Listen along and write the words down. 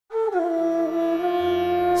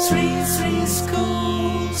Sri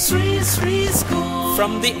School, Sri School.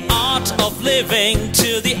 From the art of living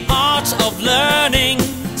to the art of learning,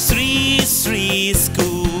 Sri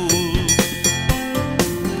School.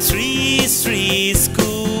 Sri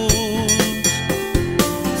School.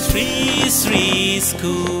 Sri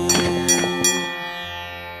School.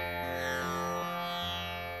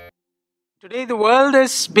 Today the world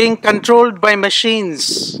is being controlled by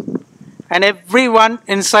machines, and everyone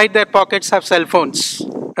inside their pockets have cell phones.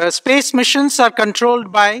 Space missions are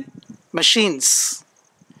controlled by machines.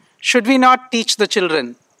 Should we not teach the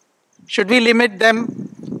children? Should we limit them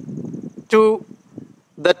to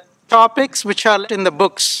the topics which are in the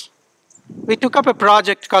books? We took up a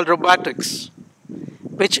project called Robotics,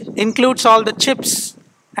 which includes all the chips,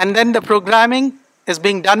 and then the programming is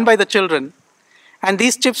being done by the children, and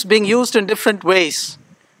these chips being used in different ways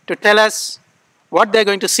to tell us what they're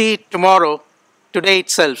going to see tomorrow, today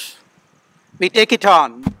itself. We take it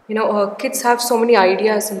on. Kids have so many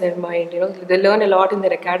ideas in their mind. They learn a lot in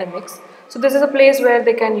their academics. So this is a place where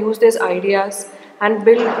they can use these ideas and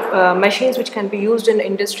build machines which can be used in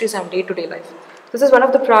industries and day-to-day life. This is one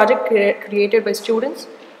of the projects created by students,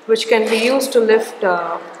 which can be used to lift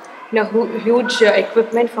huge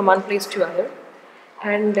equipment from one place to other.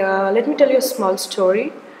 And let me tell you a small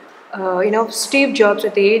story. Steve Jobs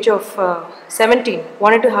at the age of 17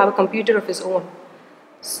 wanted to have a computer of his own.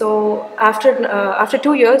 So after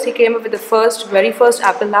 2 years, he came up with the very first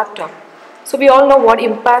Apple laptop. So we all know what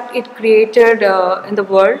impact it created in the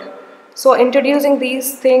world. So introducing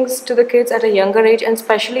these things to the kids at a younger age, and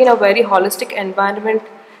especially in a very holistic environment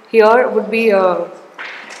here, would be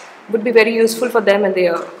very useful for them in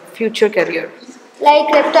their future career. Like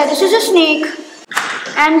Reptile, this is a snake,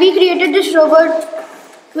 and we created this robot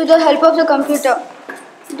with the help of the computer.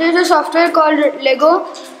 There is a software called Lego,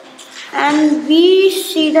 and we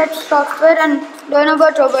see that software and learn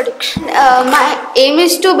about robotics. My aim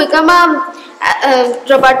is to become a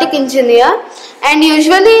robotic engineer, and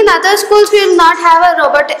usually in other schools we will not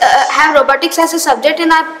have robotics as a subject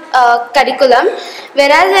in our curriculum,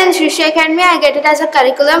 whereas in Sri Academy I get it as a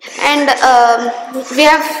curriculum, and we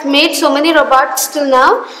have made so many robots till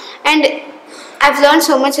now, and I've learned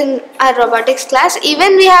so much in our robotics class.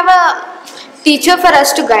 Even we have a teacher for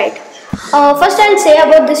us to guide. First I'll say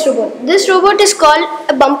about this robot. This robot is called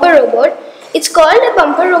a bumper robot. It's called a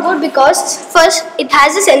bumper robot because first it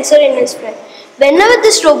has a sensor in its front. Whenever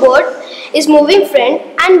this robot is moving front,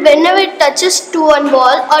 and whenever it touches to one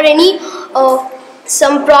wall or any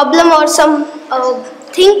some problem or some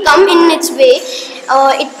thing come in its way,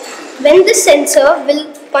 when this sensor will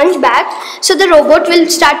punch back, so the robot will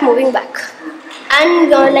start moving back. And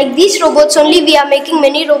like these robots only, we are making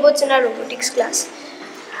many robots in our robotics class.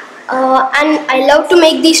 And I love to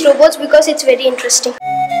make these robots because it's very interesting.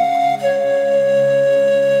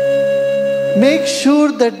 Make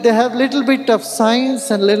sure that they have little bit of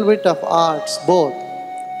science and little bit of arts, both.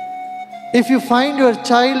 If you find your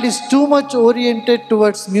child is too much oriented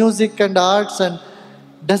towards music and arts and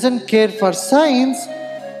doesn't care for science,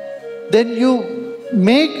 then you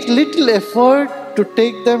make little effort to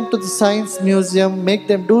take them to the science museum, make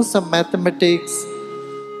them do some mathematics,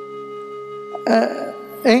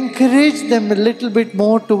 encourage them a little bit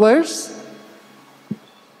more towards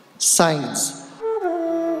science.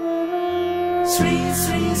 Sri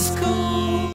School.